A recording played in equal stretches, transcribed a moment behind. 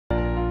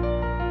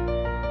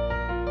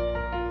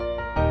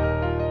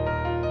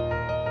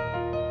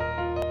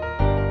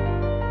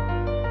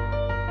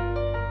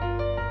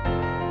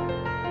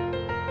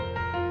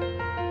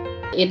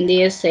in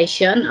this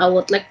session, I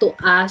would like to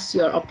ask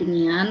your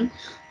opinion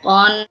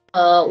on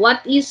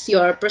what is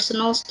your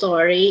personal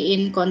story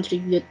in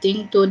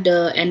contributing to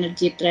the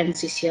energy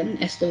transition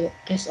as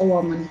a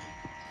woman.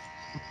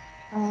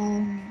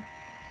 Um,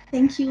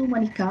 Thank you,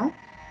 Monica.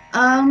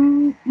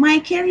 My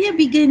career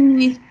began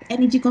with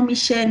Energy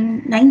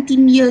Commission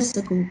 19 years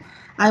ago.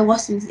 I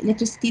was with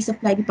Electricity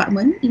Supply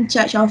Department in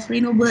charge of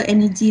Renewable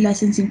Energy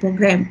Licensing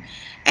Program.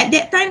 At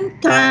that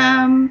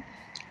time,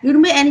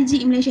 renewable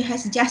energy in Malaysia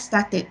has just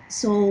started,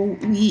 so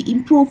we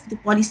improved the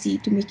policy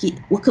to make it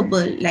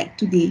workable like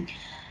today.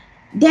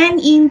 Then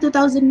in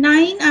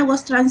 2009, I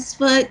was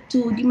transferred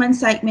to demand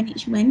side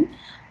management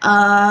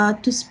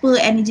to spur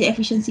energy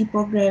efficiency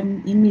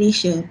program in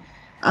Malaysia.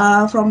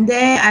 From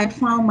there, I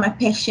found my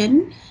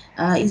passion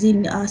is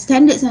in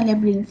standards and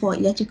labeling for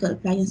electrical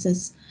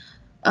appliances.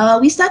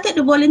 We started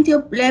the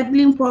volunteer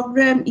labeling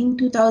program in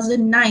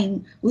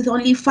 2009 with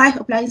only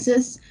 5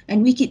 appliances,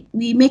 and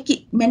we make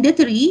it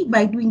mandatory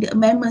by doing the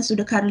amendments to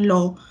the current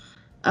law.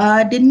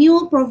 The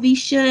new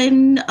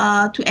provision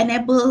to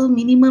enable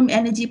minimum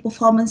energy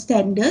performance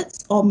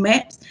standards or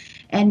MAPs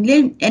and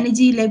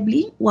energy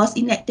labeling was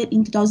enacted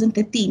in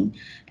 2013.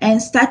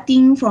 And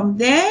starting from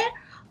there,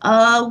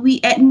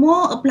 we add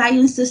more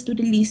appliances to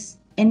the list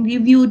and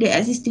review the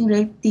existing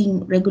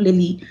rating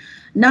regularly.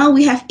 Now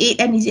we have 8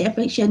 energy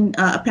efficient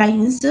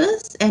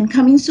appliances, and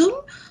coming soon,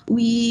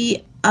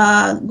 we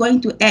are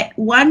going to add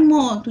one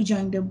more to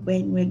join the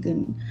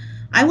bandwagon.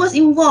 I was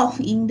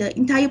involved in the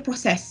entire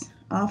process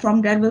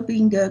from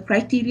developing the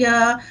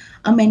criteria,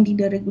 amending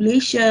the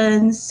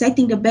regulations,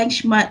 setting the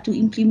benchmark to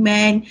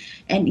implement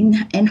and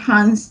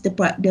enhance the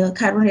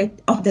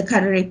current of the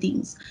current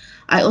ratings.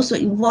 I also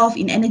involved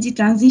in energy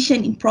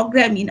transition in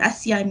program in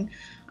ASEAN.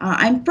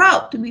 I'm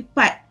proud to be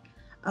part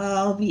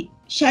of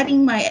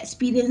sharing my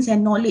experience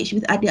and knowledge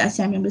with other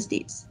ASEAN member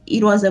states.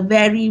 It was a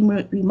very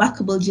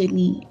remarkable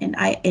journey and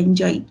I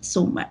enjoyed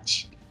so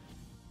much.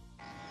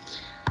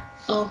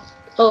 Oh,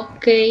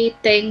 okay,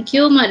 thank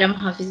you, Madam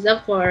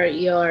Hafiza, for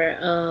your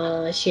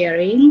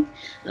sharing.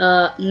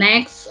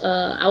 Next,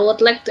 I would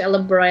like to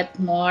elaborate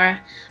more.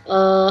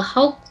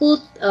 How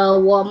could a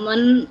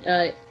woman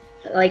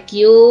like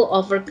you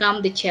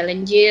overcome the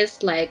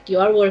challenges? Like you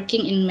are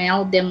working in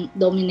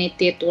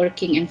male-dominated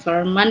working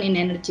environment in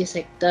energy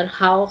sector.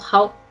 How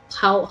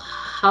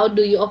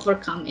do you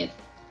overcome it?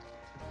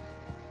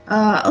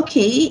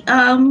 Okay.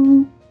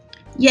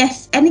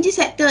 Yes, energy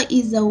sector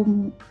is a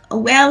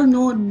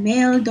well-known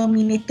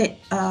male-dominated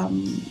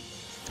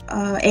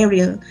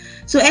area.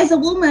 So as a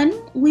woman,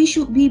 we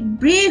should be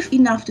brave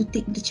enough to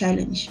take the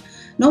challenge.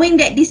 Knowing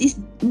that this is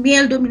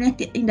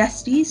male-dominated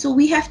industry, so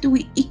we have to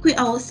equip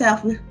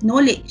ourselves with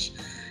knowledge,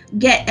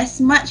 get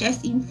as much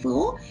as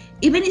info,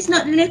 even it's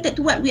not related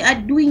to what we are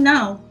doing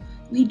now.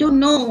 We don't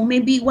know.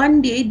 Maybe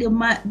one day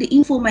the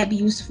info might be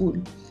useful.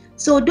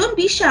 So don't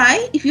be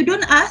shy. If you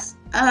don't ask,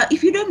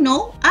 if you don't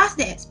know, ask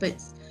the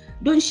experts.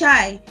 Don't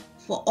shy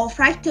or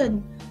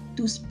frightened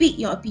to speak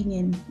your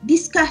opinion.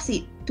 Discuss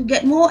it to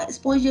get more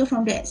exposure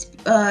from the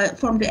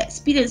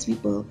experienced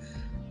people.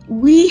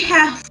 We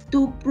have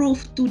to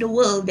prove to the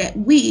world that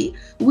we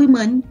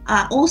women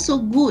are also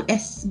good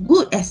as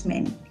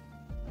men.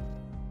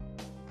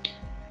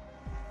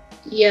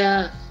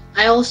 Yeah,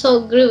 I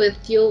also agree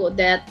with you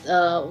that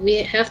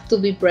we have to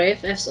be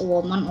brave as a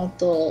woman,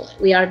 although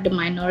we are the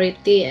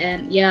minority,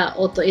 and yeah,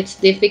 although it's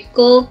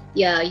difficult,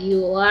 yeah,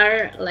 you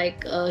are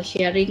like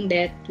sharing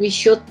that we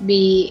should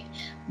be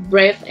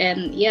brave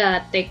and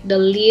yeah, take the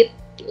lead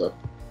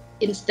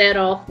instead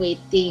of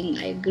waiting.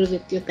 I agree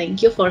with you.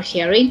 Thank you for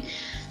sharing.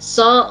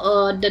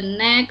 So the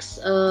next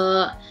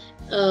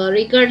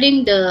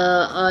regarding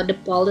the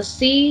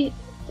policy,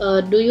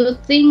 do you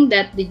think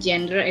that the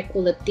gender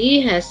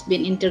equality has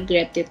been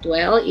integrated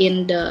well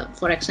in the,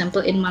 for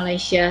example, in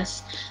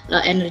Malaysia's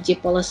energy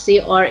policy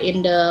or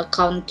in the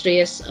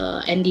country's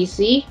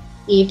NDC?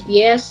 If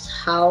yes,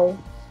 how?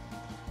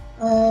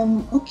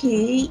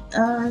 Okay.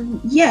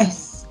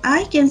 Yes,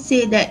 I can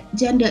say that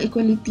gender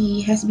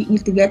equality has been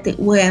integrated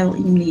well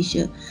in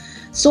Malaysia.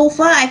 So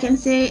far, I can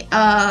say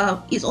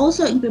it's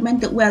also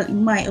implemented well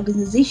in my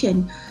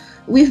organization.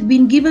 We've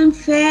been given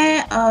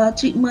fair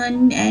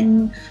treatment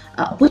and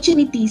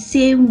opportunity,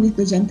 same with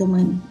the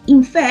gentlemen.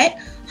 In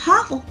fact,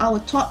 half of our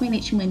top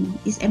management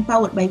is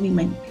empowered by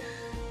women.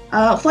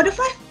 For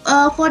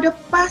the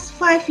past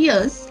 5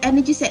 years,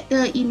 energy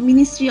sector in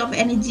Ministry of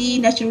Energy,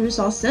 Natural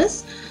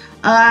Resources,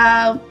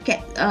 or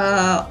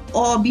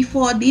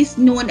before this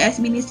known as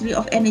Ministry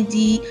of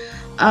Energy,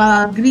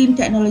 Green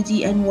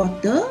Technology and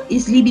Water,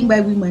 is leading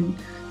by women.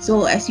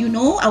 So as you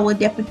know, our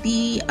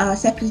Deputy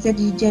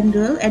Secretary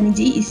General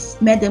Energy is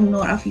Madam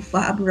Nur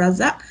Afifah Abdul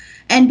Razak.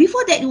 And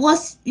before that, it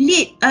was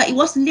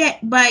led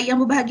by Yang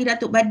Berbahagia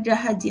Datuk Badra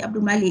Haji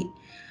Abdul Malik.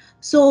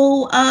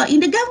 So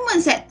in the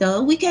government sector,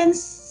 we can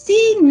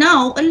see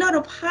now a lot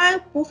of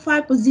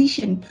high-profile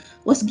position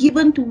was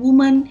given to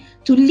women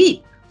to lead.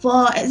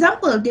 For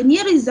example, the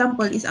nearest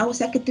example is our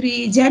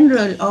Secretary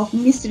General of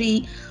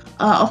Ministry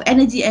of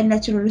Energy and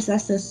Natural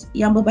Resources,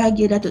 Yang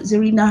Berbahagia Datuk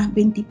Zerinah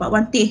binti Pak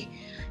Wanteh.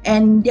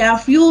 and there are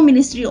few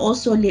ministry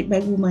also led by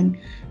women.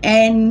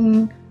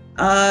 And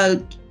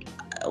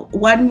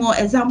one more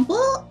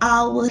example,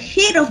 our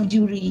head of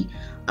jury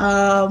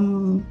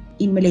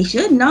in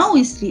Malaysia now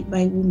is led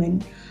by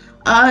women.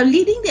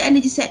 Leading the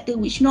energy sector,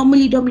 which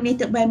normally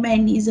dominated by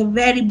men, is a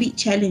very big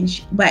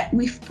challenge. But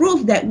we've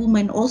proved that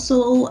women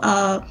also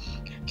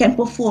can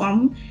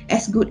perform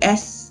as good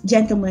as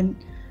gentlemen.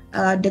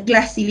 The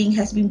glass ceiling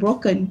has been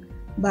broken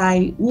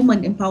by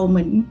women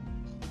empowerment.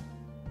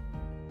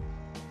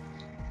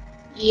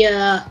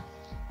 Yeah,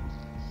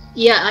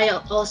 yeah,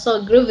 I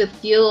also agree with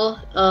you.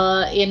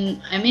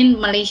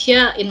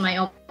 Malaysia, in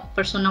my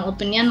personal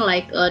opinion,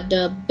 like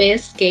the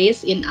best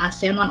case in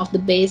ASEAN, one of the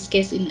best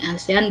case in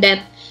ASEAN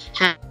that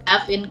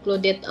have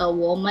included a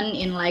woman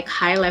in like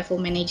high level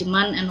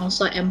management, and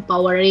also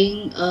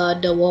empowering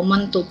the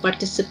woman to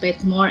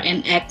participate more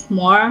and act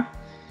more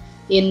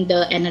in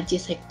the energy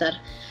sector.